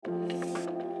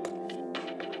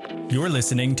You're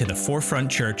listening to the Forefront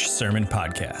Church Sermon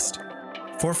Podcast.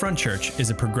 Forefront Church is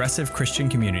a progressive Christian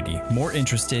community more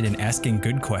interested in asking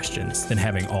good questions than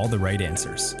having all the right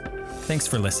answers. Thanks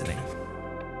for listening.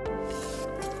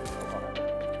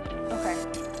 Okay.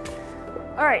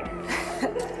 All right.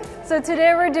 So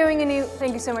today we're doing a new,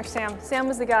 thank you so much, Sam. Sam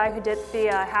was the guy who did the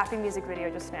happy music video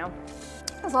just now.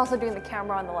 I was also doing the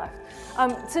camera on the left.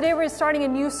 Today we're starting a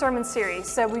new sermon series.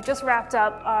 So we just wrapped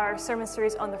up our sermon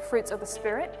series on the fruits of the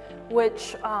Spirit,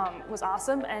 which was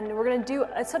awesome. And we're going to do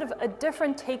a sort of a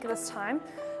different take this time.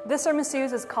 This sermon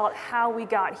series is called How We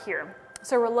Got Here.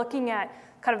 So we're looking at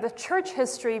kind of the church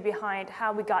history behind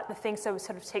how we got the things that we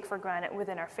sort of take for granted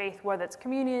within our faith, whether it's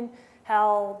communion,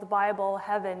 hell, the Bible,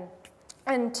 heaven.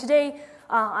 And today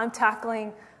I'm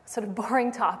tackling a sort of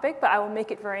boring topic, but I will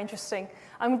make it very interesting.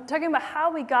 I'm talking about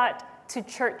how we got to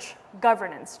church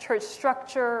governance, church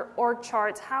structure, org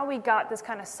charts, how we got this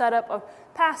kind of setup of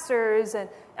pastors and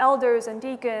elders and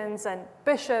deacons and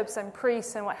bishops and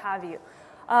priests and what have you.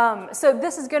 So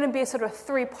this is going to be a sort of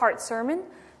three-part sermon.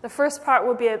 The first part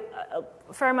will be a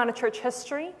fair amount of church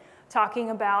history, talking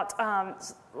about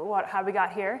how we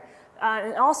got here.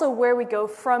 And also where we go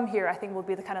from here, I think will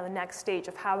be the kind of the next stage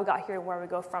of how we got here and where we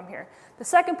go from here. The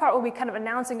second part will be kind of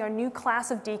announcing our new class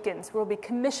of deacons. We'll be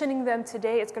commissioning them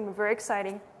today. It's going to be very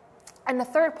exciting. And the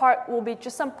third part will be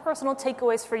just some personal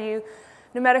takeaways for you,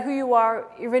 no matter who you are,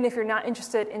 even if you're not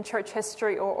interested in church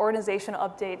history or organizational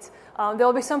updates. There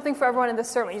will be something for everyone in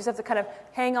this sermon. You just have to kind of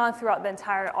hang on throughout the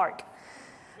entire arc.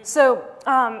 So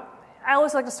I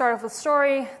always like to start off with a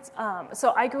story.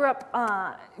 So I grew up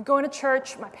going to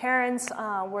church. My parents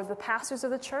were the pastors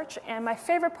of the church, and my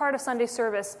favorite part of Sunday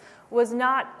service was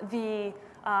not the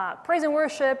praise and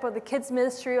worship or the kids'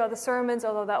 ministry or the sermons,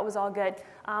 although that was all good.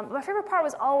 My favorite part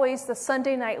was always the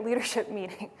Sunday night leadership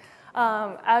meeting.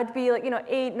 I would be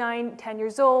 8, 9, 10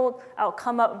 years old. I would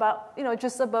come up about,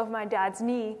 just above my dad's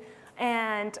knee,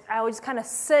 and I would just kind of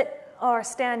sit or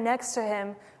stand next to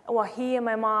him while he and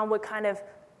my mom would kind of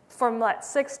from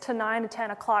 6 to 9 to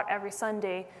 10 o'clock every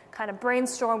Sunday, kind of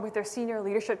brainstorm with their senior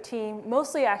leadership team,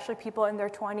 mostly actually people in their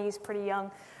 20s, pretty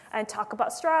young, and talk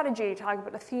about strategy, talk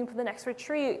about the theme for the next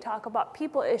retreat, talk about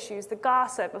people issues, the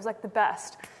gossip. It was the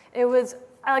best. It was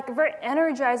very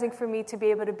energizing for me to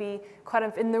be able to be kind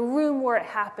of in the room where it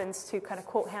happens, to kind of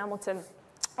quote Hamilton,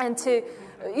 and to,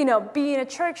 be in a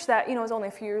church that, was only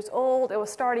a few years old. It was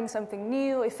starting something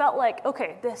new. It felt like,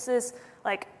 okay, this is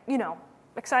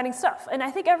exciting stuff. And I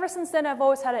think ever since then, I've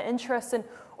always had an interest in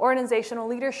organizational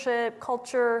leadership,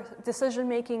 culture,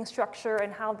 decision-making, structure,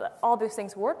 and how all those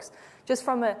things works, just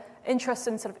from an interest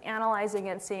in sort of analyzing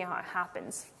it and seeing how it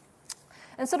happens.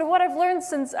 And sort of what I've learned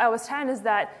since I was 10 is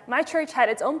that my church had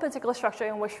its own particular structure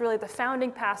in which really the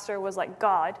founding pastor was like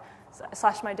God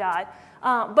 / my dad.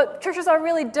 But churches are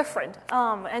really different.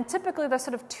 And typically there's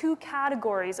sort of two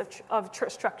categories of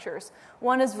church structures.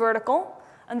 One is vertical,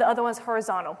 and the other one is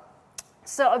horizontal.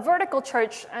 So a vertical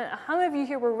church, how many of you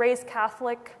here were raised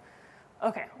Catholic?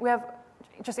 Okay, we have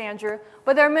just Andrew.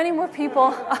 But there are many more people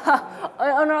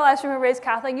on our live stream who are raised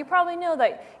Catholic. You probably know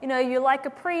that, you like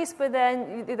a priest, but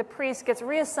then the priest gets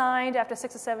reassigned after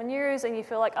 6 to 7 years, and you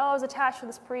feel like, I was attached to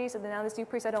this priest, and then now this new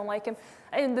priest, I don't like him.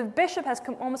 And the bishop has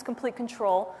almost complete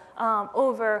control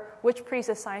over which priest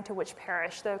is assigned to which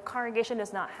parish. The congregation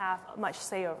does not have much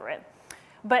say over it.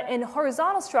 But in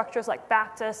horizontal structures like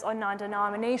Baptist or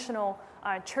non-denominational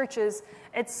churches,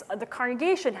 the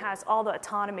congregation has all the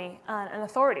autonomy and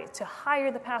authority to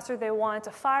hire the pastor they want,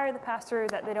 to fire the pastor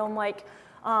that they don't like.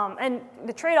 And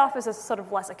the trade-off is sort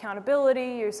of less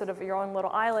accountability. You're sort of your own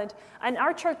little island. And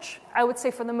our church, I would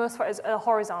say for the most part, is a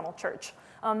horizontal church.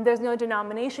 There's no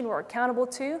denomination we're accountable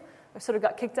to. We sort of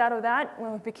got kicked out of that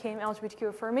when we became LGBTQ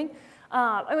affirming.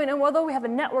 And although we have a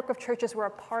network of churches we're a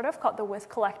part of called the With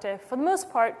Collective, for the most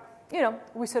part,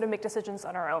 we sort of make decisions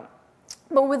on our own.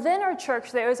 But within our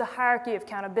church, there is a hierarchy of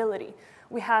accountability.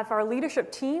 We have our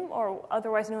leadership team, or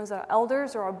otherwise known as our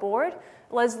elders or our board.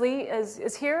 Leslie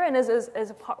is here and is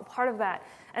a part of that.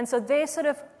 And so they sort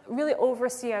of really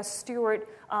oversee and steward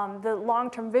the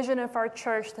long-term vision of our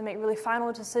church to make really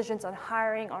final decisions on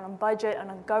hiring, on budget,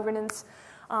 and on governance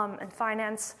and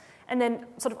finance. And then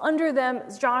sort of under them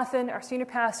is Jonathan, our senior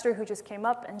pastor, who just came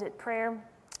up and did prayer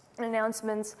and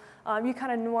announcements. You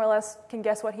kind of more or less can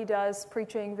guess what he does: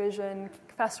 preaching, vision,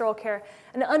 pastoral care.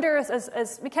 And under us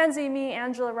is Mackenzie, me,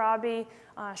 Angela, Robbie,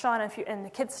 Sean, and the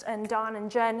kids, and Don and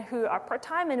Jen, who are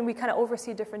part-time, and we kind of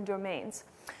oversee different domains.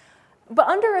 But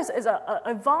under us is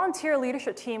a volunteer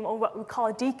leadership team, or what we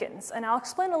call deacons. And I'll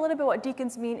explain a little bit what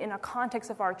deacons mean in the context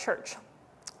of our church.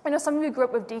 I know some of you grew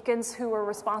up with deacons who were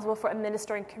responsible for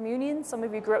administering communion. Some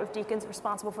of you grew up with deacons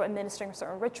responsible for administering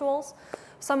certain rituals.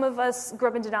 Some of us grew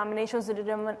up in denominations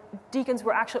that deacons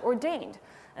were actually ordained.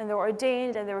 And they were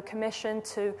ordained and they were commissioned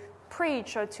to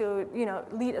preach or to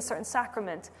lead a certain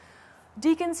sacrament.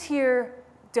 Deacons here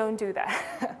don't do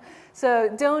that. So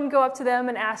don't go up to them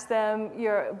and ask them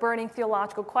your burning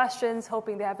theological questions,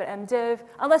 hoping they have an MDiv,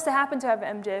 unless they happen to have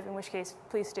an MDiv, in which case,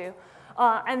 please do.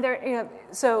 And they're,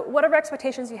 so whatever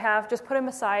expectations you have, just put them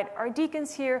aside. Our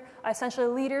deacons here are essentially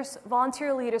leaders,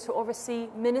 volunteer leaders who oversee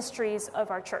ministries of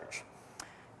our church.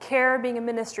 Care being a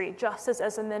ministry, justice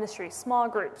as a ministry, small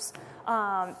groups,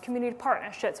 community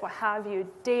partnerships, what have you,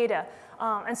 data.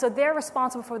 And so they're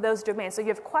responsible for those domains. So you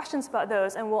have questions about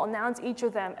those, and we'll announce each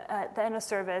of them at the end of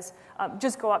service.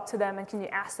 Just go up to them and can you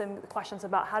ask them questions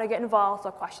about how to get involved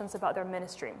or questions about their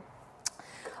ministry.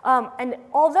 And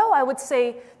although I would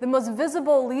say the most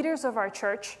visible leaders of our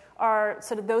church are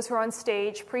sort of those who are on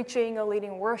stage preaching or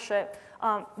leading worship,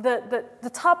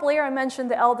 the top layer I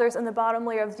mentioned, the elders, and the bottom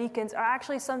layer of deacons are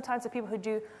actually sometimes the people who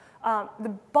do the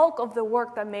bulk of the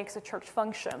work that makes a church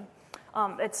function.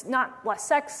 It's not less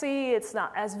sexy, it's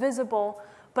not as visible,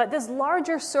 but this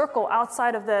larger circle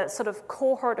outside of the sort of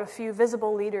cohort of few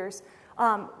visible leaders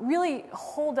really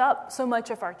hold up so much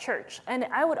of our church. And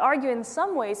I would argue in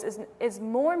some ways is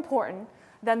more important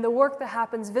than the work that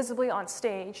happens visibly on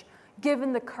stage,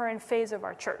 given the current phase of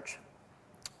our church.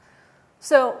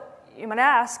 So you might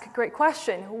ask, great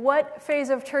question, what phase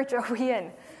of church are we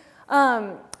in?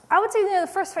 I would say the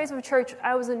first phase of church,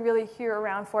 I wasn't really here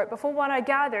around for it, but from what I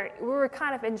gathered, we were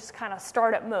kind of in just kind of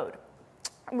startup mode.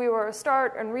 We were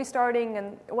start and restarting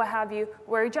and what have you,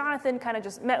 where Jonathan kind of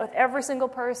just met with every single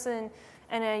person,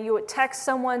 and then you would text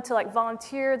someone to like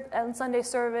volunteer at Sunday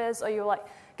service, or you would like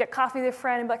get coffee with a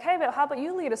friend and be like, hey, but how about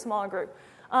you lead a small group?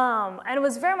 And it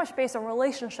was very much based on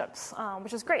relationships,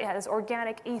 which is great. It had this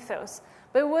organic ethos,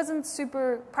 but it wasn't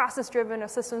super process-driven or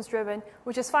systems-driven,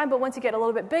 which is fine, but once you get a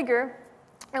little bit bigger,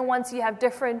 and once you have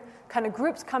different kind of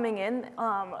groups coming in,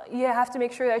 you have to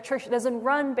make sure that a church doesn't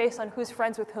run based on who's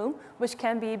friends with whom, which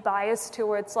can be biased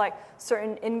towards like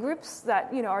certain in-groups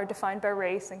that are defined by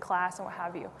race and class and what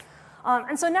have you.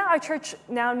 And so now our church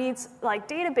now needs like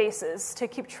databases to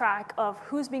keep track of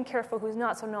who's being careful, who's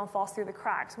not, so no one falls through the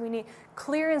cracks. We need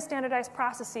clear and standardized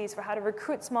processes for how to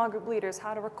recruit small group leaders,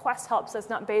 how to request help so it's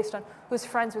not based on who's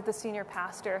friends with the senior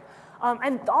pastor.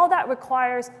 And all that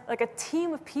requires like a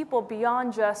team of people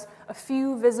beyond just a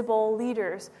few visible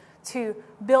leaders to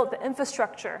build the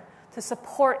infrastructure to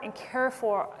support and care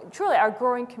for truly our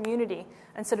growing community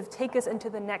and sort of take us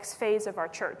into the next phase of our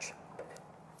church.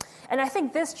 And I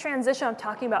think this transition I'm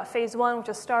talking about, phase 1, which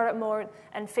is startup mode,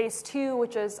 and phase 2,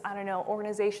 which is,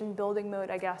 organization building mode,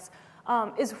 I guess,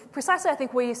 is precisely, I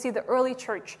think, where you see the early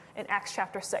church in Acts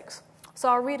chapter 6. So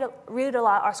I'll read it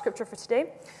aloud, our scripture for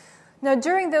today. Now,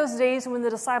 during those days when the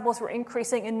disciples were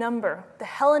increasing in number, the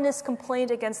Hellenists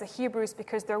complained against the Hebrews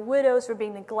because their widows were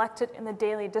being neglected in the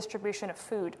daily distribution of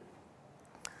food.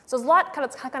 So there's a lot kind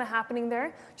of happening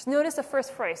there. Just notice the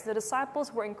first phrase, the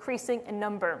disciples were increasing in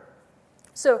number.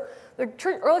 So the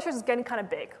early church is getting kind of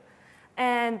big.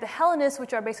 And the Hellenists,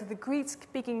 which are basically the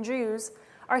Greek-speaking Jews,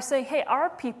 are saying, hey, our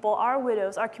people, our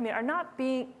widows, our community are not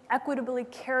being equitably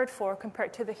cared for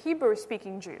compared to the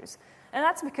Hebrew-speaking Jews. And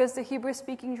that's because the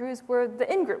Hebrew-speaking Jews were the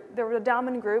in-group. They were the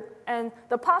dominant group, and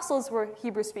the apostles were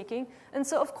Hebrew-speaking. And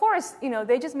so, of course,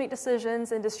 they just made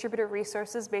decisions and distributed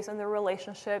resources based on their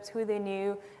relationships, who they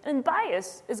knew, and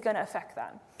bias is going to affect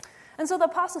them. And so the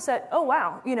apostles said, oh,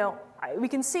 wow, we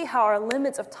can see how our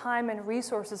limits of time and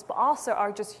resources, but also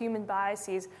our just human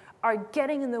biases, are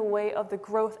getting in the way of the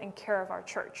growth and care of our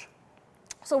church.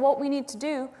 So what we need to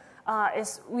do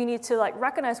is we need to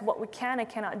recognize what we can and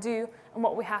cannot do and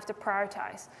what we have to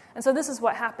prioritize. And so this is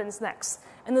what happens next.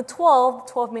 And the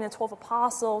 12 meaning 12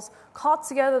 apostles, called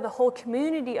together the whole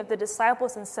community of the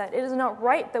disciples and said, it is not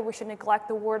right that we should neglect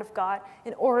the word of God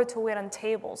in order to wait on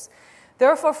tables.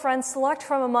 Therefore, friends, select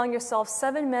from among yourselves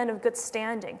 7 men of good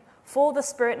standing, full of the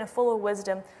Spirit and full of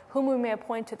wisdom, whom we may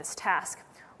appoint to this task,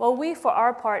 while we, for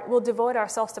our part, will devote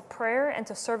ourselves to prayer and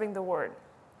to serving the word.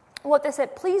 What they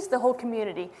said pleased the whole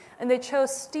community, and they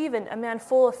chose Stephen, a man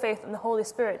full of faith and the Holy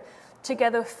Spirit,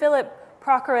 together with Philip,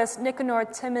 Prochorus, Nicanor,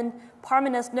 Timon,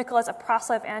 Parmenas, Nicholas, a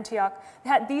proselyte of Antioch. They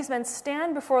had these men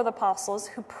stand before the apostles,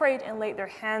 who prayed and laid their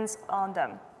hands on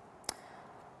them.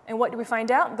 And what did we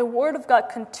find out? The word of God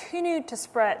continued to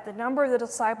spread. The number of the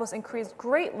disciples increased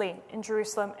greatly in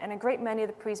Jerusalem, and a great many of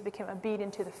the priests became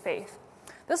obedient to the faith.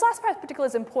 This last part particularly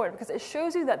is important because it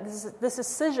shows you that this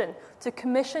decision to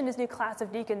commission this new class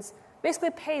of deacons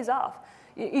basically pays off.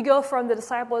 You go from the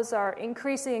disciples are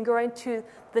increasing and growing to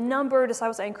the number of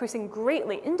disciples are increasing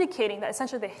greatly, indicating that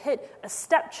essentially they hit a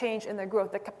step change in their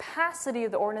growth. The capacity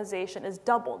of the organization is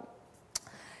doubled.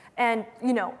 And,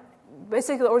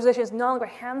 basically the organization is no longer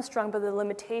hamstrung by the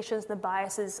limitations, the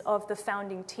biases of the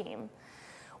founding team.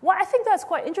 What I think that's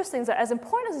quite interesting is that as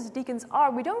important as these deacons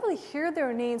are, we don't really hear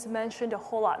their names mentioned a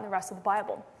whole lot in the rest of the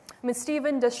Bible. I mean,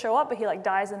 Stephen does show up, but he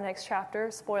dies in the next chapter,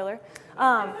 spoiler.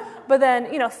 But then,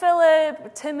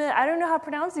 Philip, Timothy, I don't know how to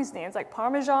pronounce these names, like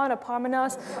Parmesan or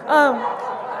Parmenas.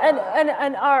 I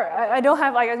don't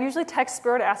have, I usually text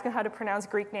Spirit asking how to pronounce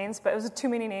Greek names, but it was too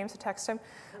many names to text him.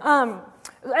 And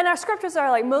our scriptures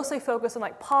are mostly focused on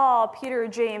Paul, Peter,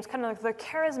 James, kind of the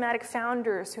charismatic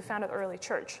founders who founded the early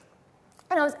church.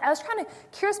 And I was kind of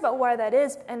curious about why that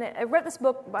is, and I read this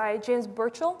book by James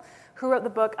Burchell, who wrote the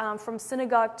book From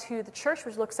Synagogue to the Church,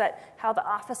 which looks at how the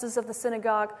offices of the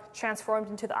synagogue transformed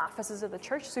into the offices of the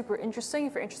church. Super interesting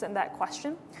if you're interested in that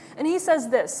question. And he says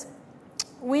this: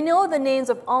 we know the names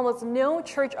of almost no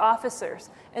church officers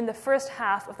in the first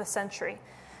half of the century,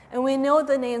 and we know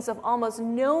the names of almost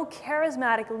no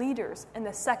charismatic leaders in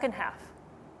the second half.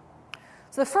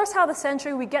 So the first half of the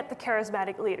century, we get the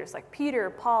charismatic leaders like Peter,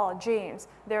 Paul, James.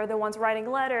 They're the ones writing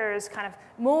letters, kind of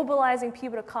mobilizing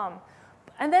people to come.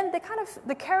 And then the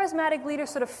charismatic leaders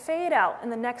sort of fade out in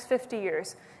the next 50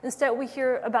 years. Instead, we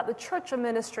hear about the church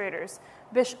administrators,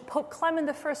 Pope Clement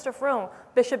I of Rome,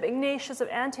 Bishop Ignatius of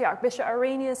Antioch, Bishop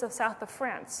Irenaeus of south of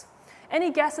France. Any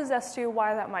guesses as to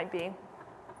why that might be?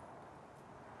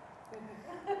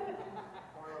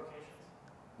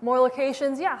 More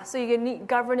locations, yeah. So you need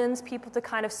governance, people to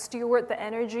kind of steward the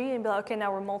energy and be like, okay,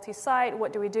 now we're multi-site,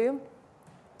 what do we do?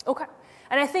 Okay.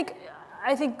 And I think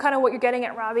kind of what you're getting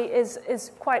at, Robbie,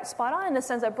 is quite spot on in the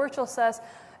sense that Burchell says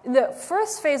the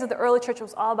first phase of the early church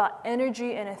was all about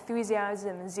energy and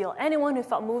enthusiasm and zeal. Anyone who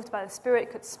felt moved by the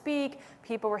Spirit could speak.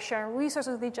 People were sharing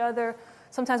resources with each other.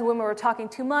 Sometimes women were talking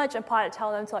too much, and Paul had to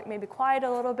tell them to maybe quiet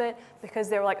a little bit because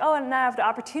they were like, oh, and now I have the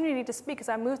opportunity to speak because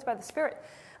I'm moved by the Spirit.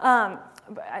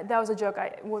 That was a joke.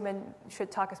 Women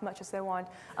should talk as much as they want.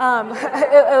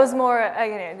 It was more,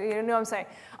 you know what I'm saying.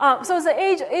 So it was the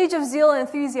age of zeal and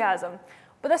enthusiasm.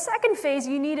 But the second phase,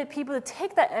 you needed people to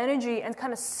take that energy and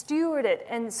kind of steward it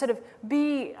and sort of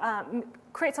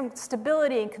create some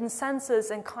stability and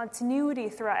consensus and continuity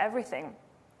throughout everything.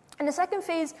 And the second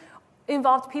phase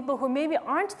involved people who maybe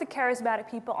aren't the charismatic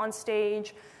people on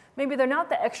stage. Maybe they're not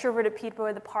the extroverted people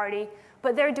at the party,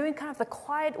 but they're doing kind of the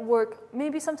quiet work,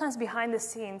 maybe sometimes behind the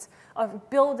scenes, of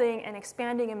building and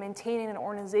expanding and maintaining an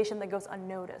organization that goes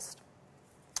unnoticed.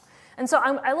 And so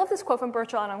I love this quote from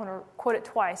Burchell, and I'm going to quote it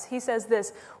twice. He says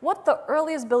this: what the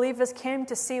earliest believers came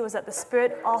to see was that the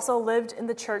Spirit also lived in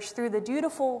the church through the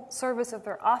dutiful service of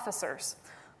their officers,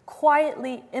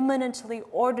 quietly, imminently,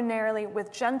 ordinarily,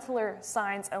 with gentler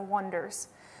signs and wonders.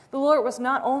 The Lord was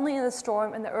not only in the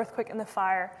storm and the earthquake and the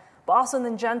fire, but also in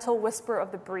the gentle whisper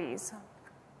of the breeze.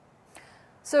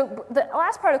 So the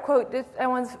last part of the quote,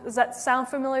 does that sound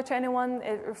familiar to anyone?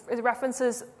 It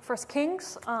references 1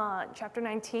 Kings chapter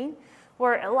 19,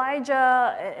 where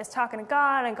Elijah is talking to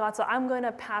God, and God said, I'm going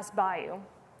to pass by you.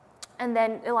 And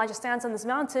then Elijah stands on this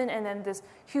mountain, and then this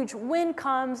huge wind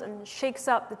comes and shakes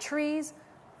up the trees.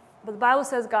 But the Bible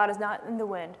says God is not in the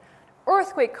wind.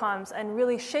 Earthquake comes and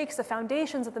really shakes the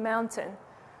foundations of the mountain.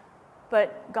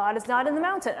 But God is not in the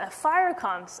mountain. A fire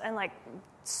comes and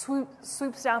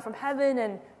swoops down from heaven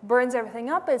and burns everything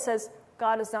up. It says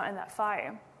God is not in that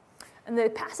fire. And the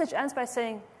passage ends by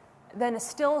saying, then a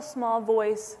still small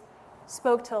voice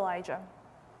spoke to Elijah.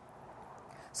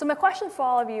 So my question for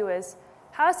all of you is,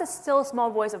 how is the still small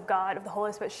voice of God, of the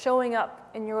Holy Spirit, showing up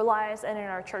in your lives and in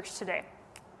our church today?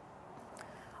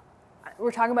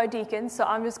 We're talking about deacons, so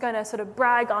I'm just going to sort of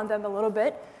brag on them a little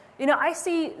bit. I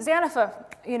see Xanapha,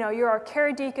 you're our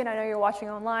care deacon. I know you're watching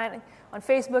online on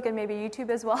Facebook and maybe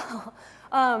YouTube as well.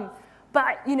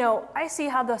 But I see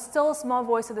how the still small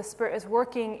voice of the Spirit is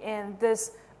working in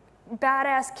this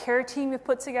badass care team we've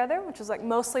put together, which is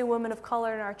mostly women of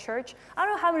color in our church. I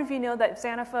don't know how many of you know that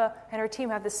Xanapha and her team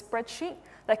have this spreadsheet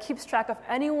that keeps track of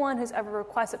anyone who's ever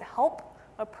requested help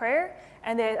or prayer,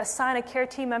 and they assign a care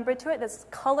team member to it that's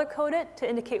color-coded to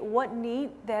indicate what need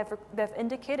they've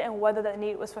indicated and whether that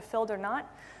need was fulfilled or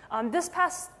not. This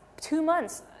past 2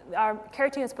 months, our care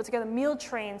team has put together meal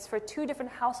trains for 2 different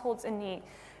households in need.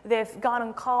 They've gone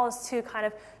on calls to kind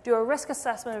of do a risk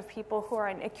assessment of people who are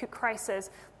in acute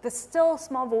crisis. The still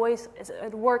small voice is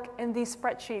at work in these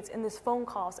spreadsheets, in these phone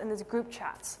calls, in these group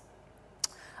chats.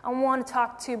 I want to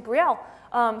talk to Brielle,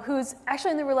 who's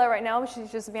actually in the roulette right now, but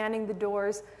she's just manning the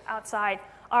doors outside,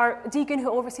 our deacon who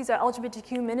oversees our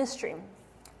LGBTQ ministry.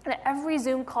 And every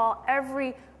Zoom call,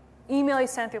 every email you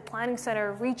send through Planning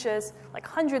Center reaches like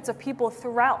hundreds of people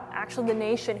throughout actually the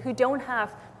nation who don't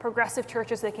have progressive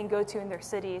churches they can go to in their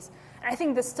cities. And I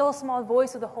think the still small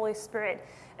voice of the Holy Spirit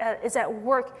is at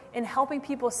work in helping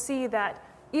people see that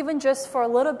even just for a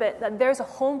little bit, that there's a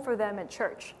home for them in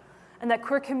church. And that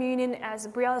Queer Communion, as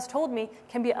Brielle has told me,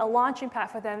 can be a launching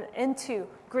pad for them into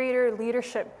greater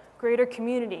leadership, greater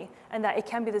community, and that it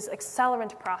can be this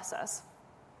accelerant process.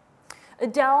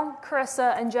 Adele,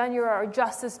 Carissa, and Jen, you are our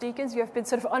Justice Deacons. You have been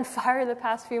sort of on fire the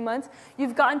past few months.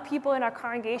 You've gotten people in our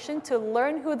congregation to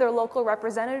learn who their local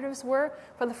representatives were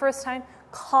for the first time,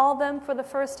 call them for the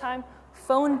first time,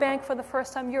 phone bank for the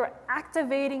first time. You're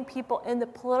activating people in the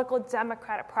political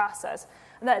democratic process.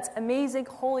 And that's amazing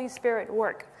Holy Spirit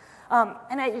work.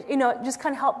 And I, just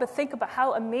kind of help but think about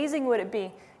how amazing would it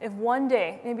be if one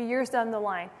day, maybe years down the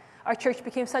line, our church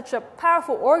became such a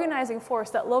powerful organizing force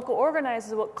that local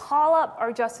organizers would call up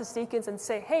our Justice Deacons and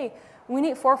say, hey, we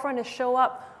need Forefront to show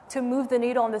up to move the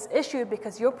needle on this issue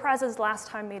because your presence last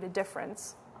time made a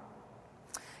difference.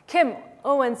 Kim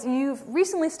Owens, you've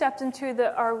recently stepped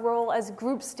into our role as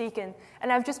Groups Deacon,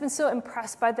 and I've just been so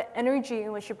impressed by the energy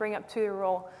in which you bring up to your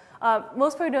role.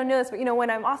 Most people don't know this, but when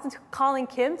I'm often calling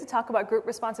Kim to talk about group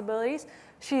responsibilities,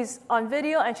 she's on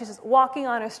video and she's just walking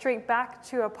on her street back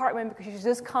to her apartment because she's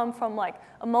just come from like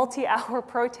a multi-hour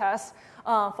protest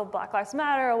for Black Lives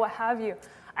Matter or what have you.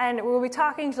 And we'll be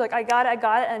talking, she's like, I got it,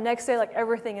 and the next day, like,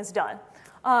 everything is done.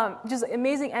 Just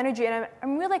amazing energy, and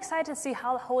I'm really excited to see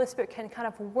how the Holy Spirit can kind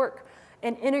of work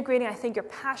in integrating, I think, your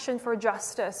passion for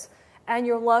justice and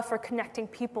your love for connecting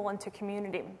people into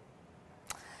community.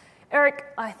 Eric,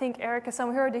 I think Eric is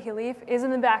somewhere, or did he leave? Is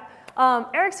in the back.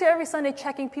 Eric's here every Sunday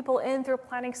checking people in through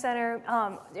Planning Center.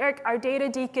 Eric, our data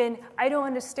deacon, I don't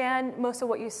understand most of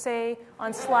what you say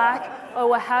on Slack or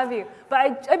what have you,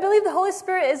 but I believe the Holy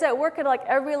Spirit is at work at like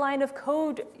every line of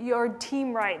code your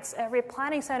team writes, every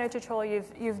Planning Center tutorial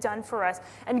you've done for us.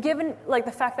 And given like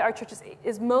the fact that our church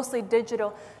is mostly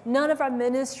digital, none of our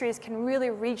ministries can really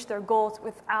reach their goals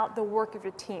without the work of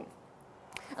your team.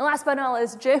 And last but not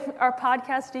least, Jim, our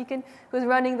podcast deacon, who's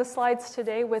running the slides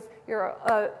today with your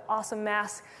awesome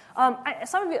mask.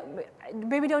 Some of you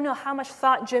maybe don't know how much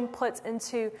thought Jim puts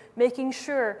into making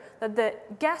sure that the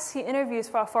guests he interviews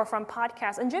for our Forefront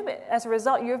podcast, and Jim, as a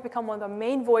result, you have become one of the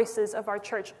main voices of our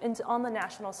church on the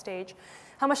national stage.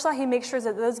 How much thought he makes sure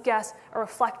that those guests are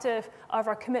reflective of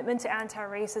our commitment to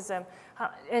anti-racism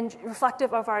and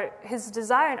reflective of his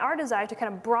desire and our desire to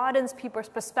kind of broaden people's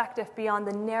perspective beyond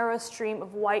the narrow stream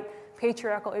of white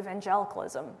patriarchal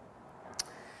evangelicalism.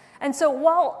 And so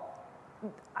while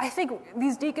I think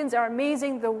these deacons are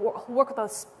amazing, the work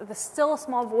with the still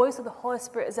small voice of the Holy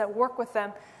Spirit is at work with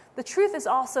them, the truth is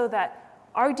also that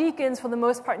our deacons, for the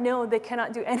most part, know they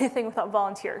cannot do anything without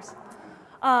volunteers.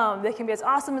 They can be as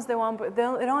awesome as they want, but they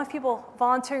don't have people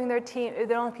volunteering their team. They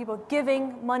don't have people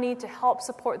giving money to help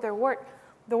support their work.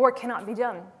 The work cannot be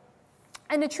done.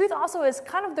 And the truth also is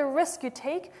kind of the risk you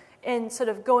take in sort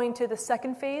of going to the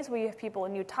second phase where you have people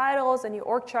in new titles and new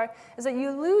org chart is that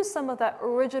you lose some of that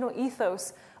original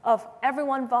ethos of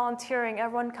everyone volunteering,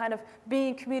 everyone kind of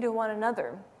being committed to one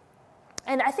another.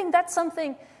 And I think that's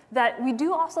something that we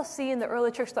do also see in the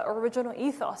early church, the original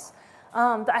ethos,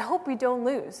 that I hope we don't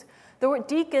lose. The word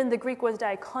deacon, the Greek was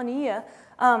diakonia,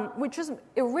 which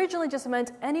originally just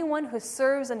meant anyone who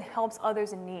serves and helps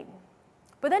others in need.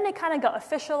 But then it kind of got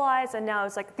officialized, and now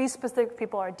it's like these specific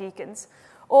people are deacons.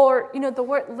 Or, the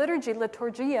word liturgy,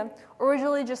 liturgia,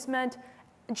 originally just meant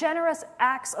generous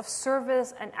acts of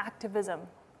service and activism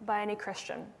by any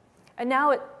Christian. And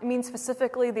now it means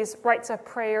specifically these rites of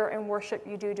prayer and worship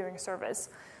you do during service.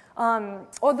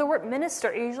 Or the word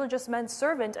minister, it usually just meant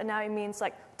servant, and now it means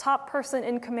like top person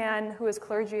in command who is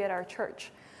clergy at our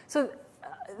church. So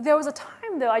there was a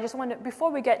time, though, I just wanted,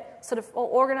 before we get sort of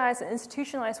organized and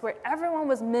institutionalized, where everyone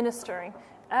was ministering,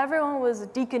 everyone was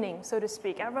deaconing, so to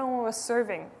speak, everyone was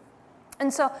serving.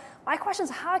 And so my question is,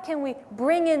 how can we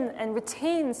bring in and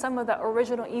retain some of that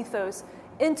original ethos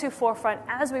into Forefront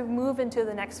as we move into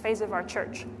the next phase of our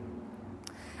church?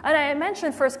 And I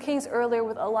mentioned 1 Kings earlier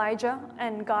with Elijah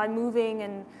and God moving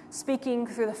and speaking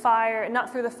through the fire,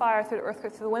 not through the fire, through the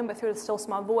earthquake, through the wind, but through the still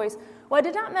small voice. What I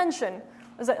did not mention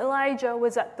was that Elijah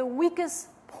was at the weakest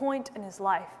point in his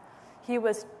life. He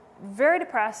was very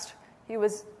depressed. He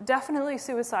was definitely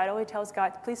suicidal. He tells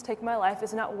God, please take my life.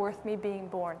 It's not worth me being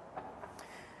born.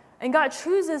 And God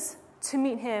chooses to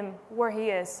meet him where he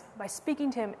is by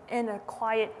speaking to him in a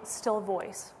quiet, still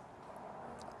voice.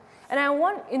 And I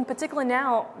want, in particular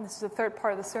now, this is the third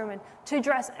part of the sermon, to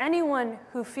address anyone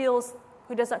who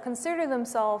does not consider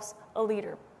themselves a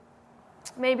leader.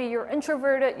 Maybe you're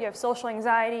introverted, you have social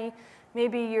anxiety,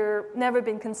 maybe you've never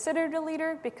been considered a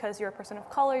leader because you're a person of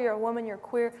color, you're a woman, you're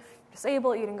queer, you're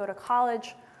disabled, you didn't go to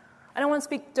college. I don't want to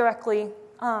speak directly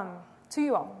to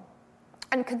you all.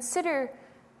 And consider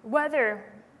whether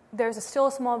there's a still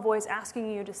small voice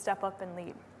asking you to step up and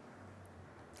lead.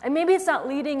 And maybe it's not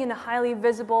leading in a highly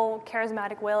visible,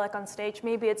 charismatic way like on stage.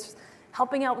 Maybe it's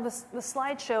helping out with the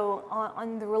slideshow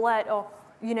on the roulette, or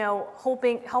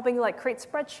helping like create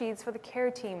spreadsheets for the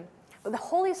care team. But the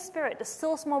Holy Spirit, the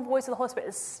still small voice of the Holy Spirit,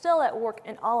 is still at work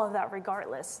in all of that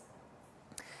regardless.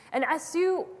 And as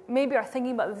you maybe are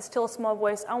thinking about the still small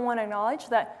voice, I want to acknowledge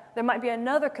that there might be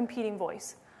another competing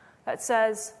voice that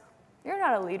says, you're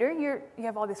not a leader, you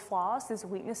have all these flaws, these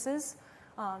weaknesses,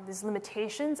 these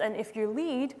limitations, and if you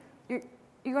lead, you're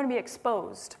going to be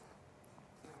exposed.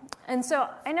 And so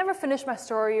I never finished my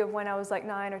story of when I was like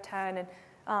 9 or 10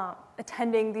 and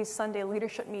attending these Sunday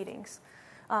leadership meetings.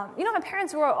 My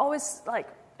parents were always like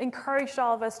encouraged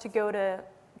all of us to go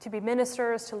to be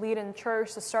ministers, to lead in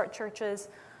church, to start churches.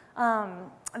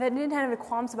 They didn't have any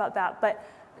qualms about that, but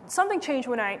something changed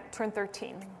when I turned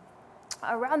 13.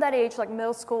 Around that age, like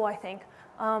middle school, I think,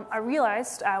 I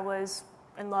realized I was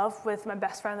in love with my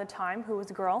best friend at the time, who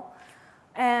was a girl.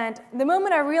 And the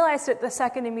moment I realized it, the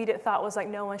second immediate thought was like,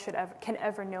 no one can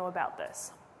ever know about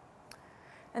this.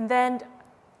 And then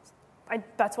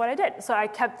that's what I did. So I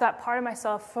kept that part of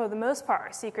myself, for the most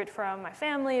part, a secret from my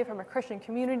family, from a Christian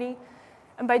community.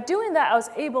 And by doing that, I was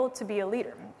able to be a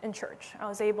leader in church. I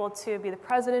was able to be the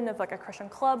president of like a Christian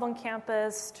club on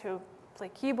campus, to play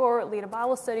keyboard, lead a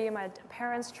Bible study in my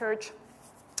parents' church.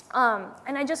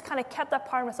 And I just kind of kept that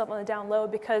part of myself on the down low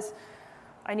because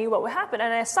I knew what would happen.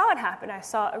 And I saw it happen. I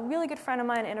saw a really good friend of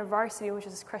mine in InterVarsity, which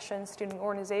is a Christian student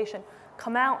organization,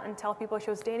 come out and tell people she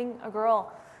was dating a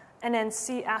girl, and then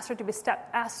ask her to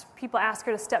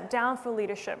step down for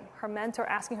leadership. Her mentor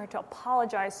asking her to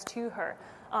apologize to her.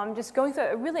 Just going through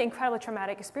a really incredibly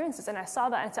traumatic experiences. And I saw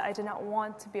that and said, I did not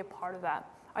want to be a part of that.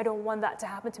 I don't want that to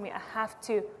happen to me. I have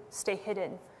to stay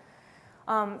hidden.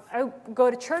 I would go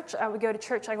to church. I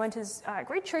went to this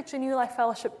great church, a New Life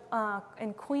Fellowship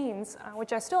in Queens,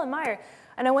 which I still admire.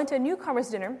 And I went to a newcomers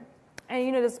dinner.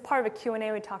 And, as part of a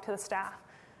Q&A, we talked to the staff.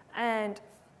 And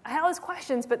I had all these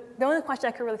questions, but the only question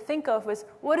I could really think of was,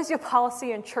 what is your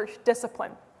policy in church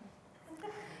discipline?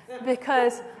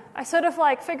 Because I sort of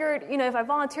figured, if I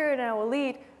volunteered and I would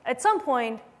lead, at some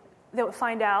point they would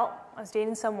find out I was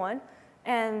dating someone,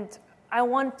 and I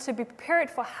wanted to be prepared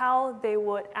for how they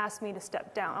would ask me to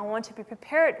step down. I wanted to be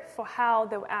prepared for how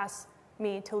they would ask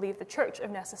me to leave the church if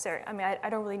necessary. I mean, I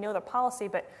don't really know their policy,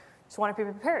 but just want to be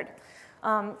prepared.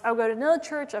 I would go to another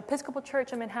church, an Episcopal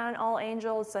church in Manhattan, All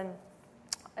Angels, and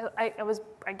I was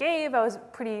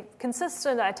pretty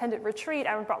consistent. I attended retreat.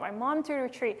 I brought my mom to a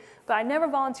retreat, but I never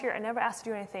volunteered. I never asked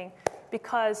to do anything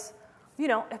because,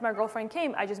 if my girlfriend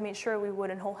came, I just made sure we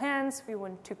wouldn't hold hands, we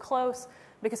wouldn't too close,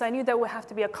 because I knew there would have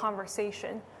to be a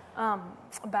conversation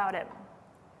about it.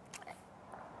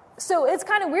 So it's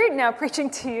kind of weird now preaching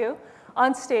to you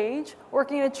on stage,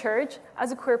 working in a church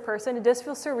as a queer person. It does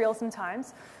feel surreal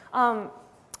sometimes.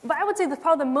 But I would say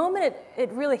probably the moment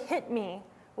it really hit me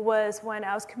was when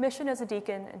I was commissioned as a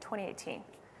deacon in 2018.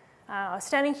 I was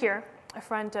standing here in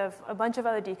front of a bunch of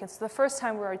other deacons. It's the first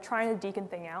time we were trying the deacon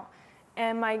thing out.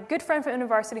 And my good friend from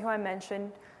InterVarsity, who I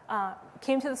mentioned,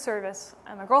 came to the service,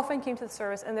 and my girlfriend came to the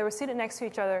service, and they were seated next to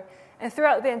each other. And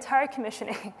throughout the entire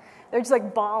commissioning, they were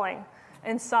just bawling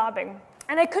and sobbing.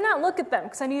 And I could not look at them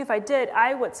because I knew if I did,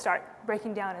 I would start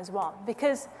breaking down as well,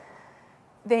 because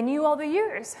they knew all the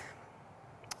years.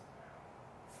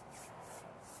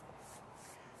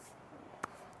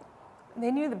 They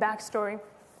knew the backstory.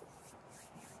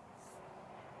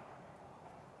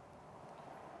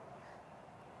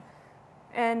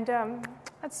 And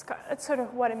that's sort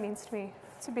of what it means to me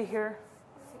to be here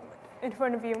in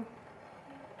front of you.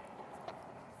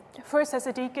 First as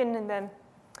a deacon, and then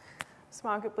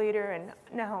small group leader, and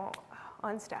now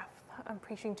on staff. I'm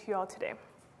preaching to you all today.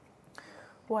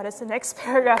 What is the next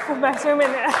paragraph of my sermon?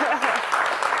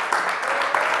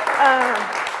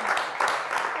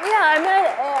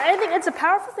 I think it's a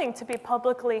powerful thing to be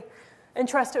publicly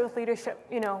entrusted with leadership,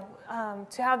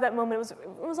 to have that moment. It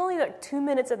was only 2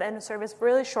 minutes at the end of service,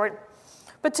 really short.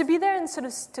 But to be there and sort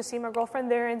of to see my girlfriend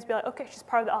there and to be like, okay, she's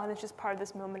part of the audience, she's part of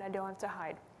this moment, I don't have to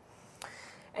hide.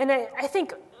 And I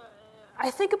think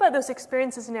about those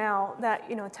experiences now that,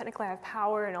 technically I have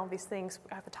power and all these things,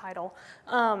 I have a title.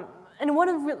 And one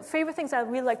of the favorite things I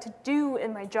really like to do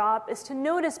in my job is to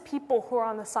notice people who are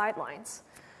on the sidelines.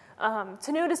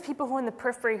 To notice people who are in the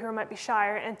periphery who might be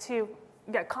shyer, and to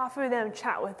get coffee with them,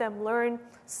 chat with them, learn,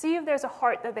 see if there's a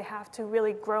heart that they have to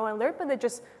really grow and learn, but they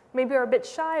just maybe are a bit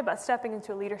shy about stepping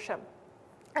into leadership.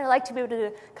 And I like to be able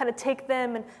to kind of take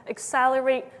them and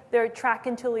accelerate their track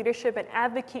into leadership and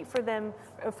advocate for them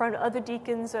in front of other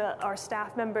deacons or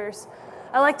staff members.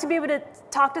 I like to be able to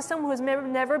talk to someone who's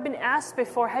never been asked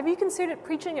before, have you considered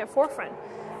preaching at Forefront?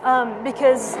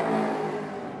 Because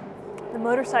the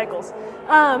motorcycles.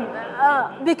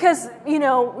 Because,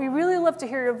 we really love to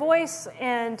hear your voice,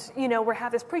 and, we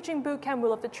have this preaching boot camp, we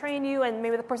love to train you, and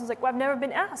maybe the person's like, well, I've never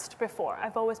been asked before.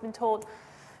 I've always been told,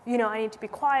 I need to be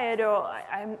quiet, or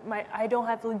I don't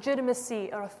have legitimacy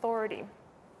or authority.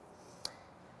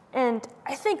 And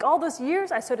I think all those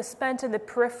years I sort of spent in the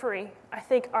periphery,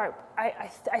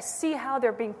 I see how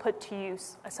they're being put to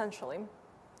use, essentially.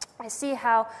 I see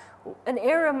how an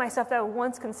area of myself that I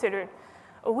once considered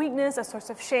a weakness, a source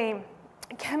of shame,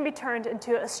 can be turned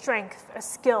into a strength, a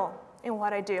skill in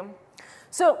what I do.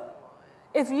 So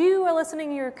if you are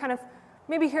listening, you're kind of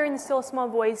maybe hearing the still small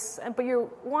voice, but you're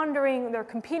wondering, there are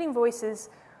competing voices,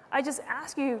 I just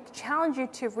ask you, challenge you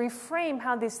to reframe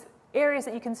how these areas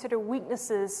that you consider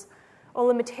weaknesses or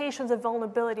limitations or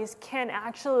vulnerabilities can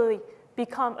actually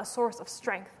become a source of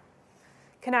strength,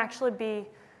 can actually be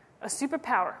a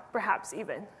superpower, perhaps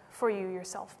even, for you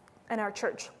yourself and our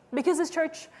church. Because this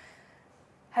church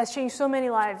has changed so many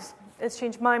lives. It's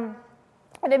changed mine.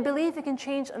 And I believe it can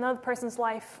change another person's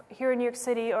life here in New York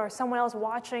City or someone else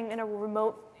watching in a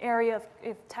remote area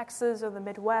of Texas or the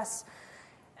Midwest.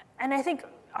 And I think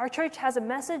our church has a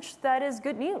message that is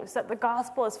good news, that the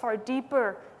gospel is far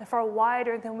deeper and far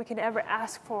wider than we can ever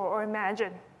ask for or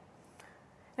imagine.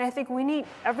 And I think we need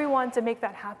everyone to make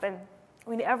that happen.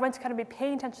 We need everyone to kind of be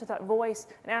paying attention to that voice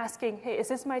and asking, hey, is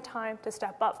this my time to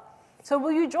step up? So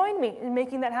will you join me in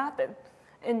making that happen?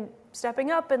 In stepping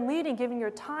up and leading, giving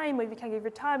your time, or if you can't give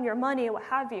your time, your money, or what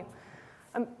have you.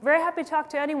 I'm very happy to talk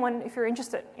to anyone if you're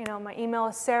interested. My email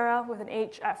is Sarah with an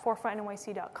H at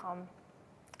forefrontnyc.com.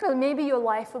 Because maybe your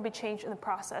life will be changed in the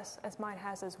process, as mine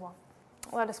has as well.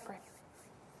 Let us pray.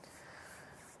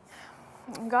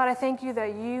 God, I thank you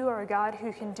that you are a God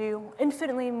who can do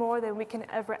infinitely more than we can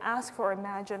ever ask for or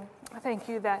imagine. I thank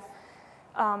you that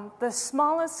the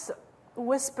smallest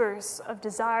whispers of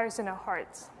desires in our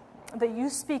hearts, that you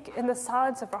speak in the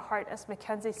silence of our heart, as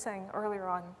Mackenzie sang earlier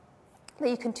on, that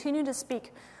you continue to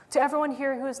speak to everyone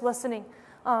here who is listening,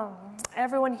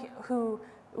 everyone who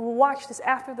will watch this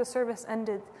after the service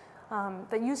ended,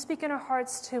 that you speak in our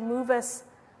hearts to move us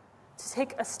to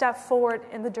take a step forward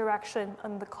in the direction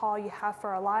and the call you have for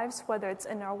our lives, whether it's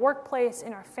in our workplace,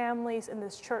 in our families, in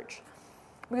this church.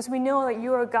 Because we know that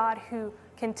you are a God who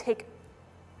can take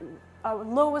our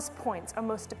lowest points, our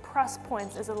most depressed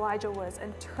points, as Elijah was,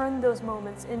 and turn those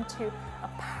moments into a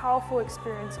powerful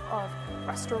experience of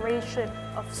restoration,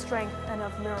 of strength, and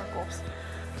of miracles.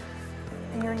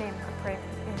 In your name I pray,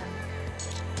 amen.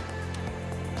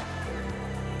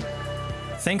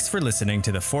 Thanks for listening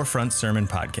to the Forefront Sermon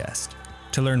Podcast.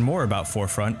 To learn more about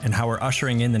Forefront and how we're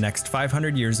ushering in the next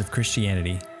 500 years of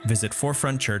Christianity, visit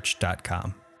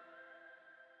forefrontchurch.com.